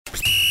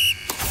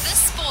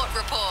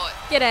Sport Report.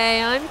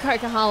 G'day, I'm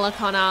Kokahala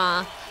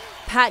Connor.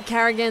 Pat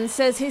Carrigan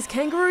says his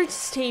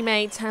Kangaroos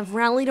teammates have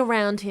rallied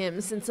around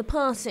him since the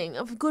passing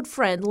of good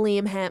friend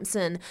Liam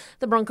Hampson.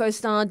 The Broncos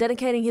star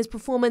dedicating his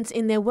performance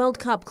in their World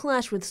Cup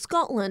clash with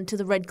Scotland to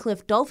the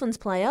Redcliffe Dolphins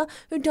player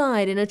who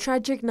died in a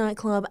tragic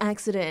nightclub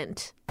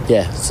accident.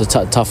 Yeah, it's a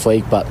tough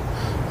week, but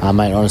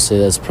mate, honestly,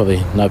 there's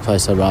probably no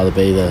place I'd rather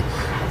be.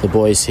 The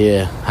boys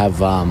here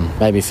have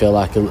made me feel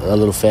like a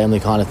little family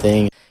kind of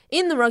thing.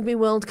 In the Rugby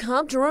World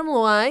Cup, Jerome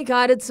Luai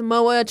guided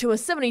Samoa to a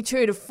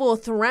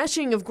 72-4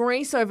 thrashing of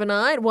Greece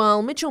overnight,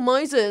 while Mitchell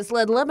Moses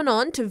led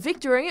Lebanon to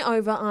victory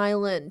over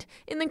Ireland.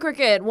 In the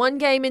cricket, one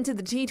game into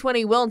the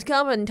T20 World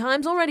Cup and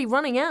time's already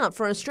running out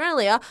for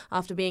Australia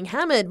after being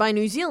hammered by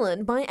New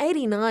Zealand by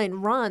 89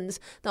 runs.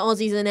 The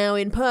Aussies are now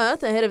in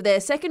Perth ahead of their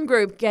second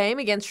group game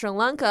against Sri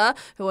Lanka,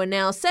 who are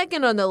now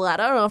second on the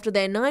ladder after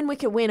their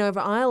 9-wicket win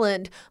over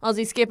Ireland.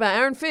 Aussie skipper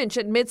Aaron Finch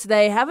admits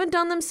they haven't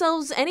done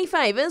themselves any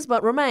favours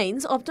but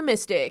remains optimistic.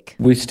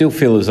 We still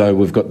feel as though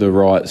we've got the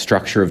right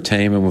structure of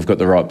team and we've got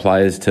the right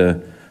players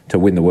to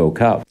win the World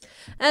Cup.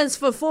 As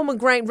for former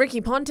great Ricky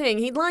Ponting,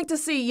 he'd like to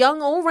see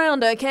young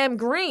all-rounder Cam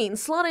Green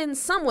slot in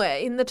somewhere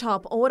in the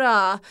top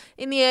order.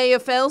 In the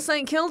AFL,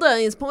 St Kilda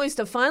is poised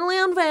to finally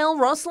unveil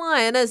Ross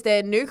Lyon as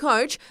their new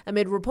coach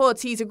amid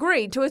reports he's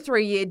agreed to a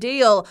 3-year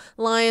deal.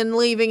 Lyon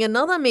leaving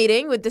another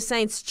meeting with the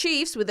Saints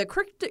Chiefs with a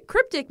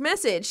cryptic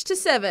message to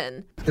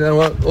Seven. You know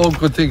what? All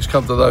good things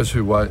come to those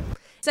who wait.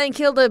 St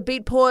Kilda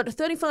beat Port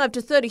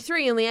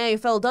 35-33 in the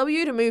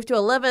AFLW to move to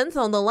 11th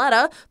on the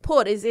ladder.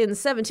 Port is in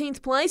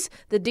 17th place.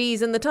 The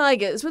D's and the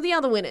Tigers were the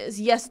other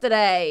winners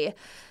yesterday.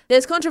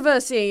 There's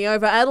controversy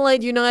over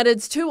Adelaide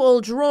United's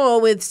 2-2 draw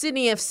with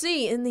Sydney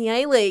FC in the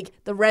A-League.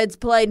 The Reds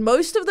played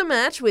most of the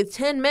match with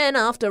 10 men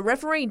after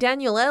referee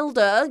Daniel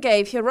Elder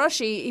gave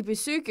Hiroshi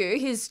Ibusuku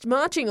his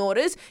marching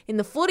orders in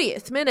the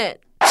 40th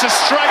minute. It's a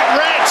straight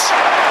red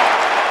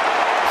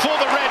for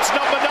the Reds,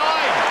 number 9.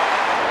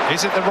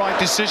 Is it the right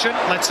decision?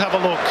 Let's have a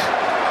look.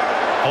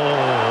 Oh,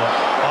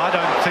 I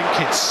don't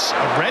think it's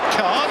a red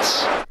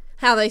card.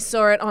 How they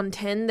saw it on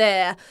 10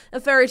 there. A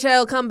fairy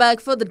tale comeback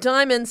for the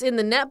Diamonds in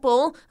the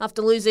netball. After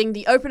losing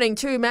the opening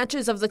 2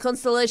 matches of the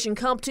Constellation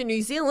Cup to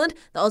New Zealand,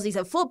 the Aussies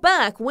have fought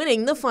back,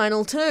 winning the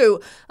final 2.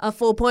 A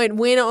 4-point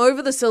win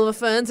over the Silver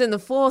Ferns in the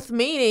 4th,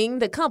 meaning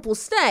the Cup will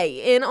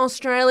stay in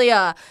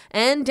Australia.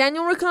 And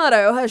Daniel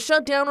Ricciardo has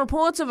shut down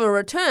reports of a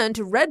return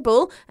to Red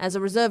Bull as a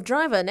reserve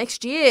driver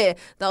next year.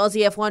 The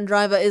Aussie F1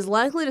 driver is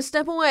likely to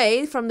step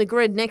away from the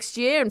grid next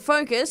year and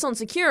focus on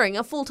securing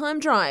a full-time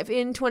drive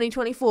in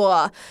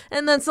 2024.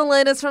 And that's the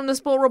latest from the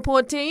Sport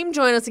Report team.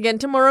 Join us again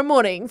tomorrow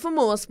morning for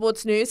more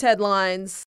sports news headlines.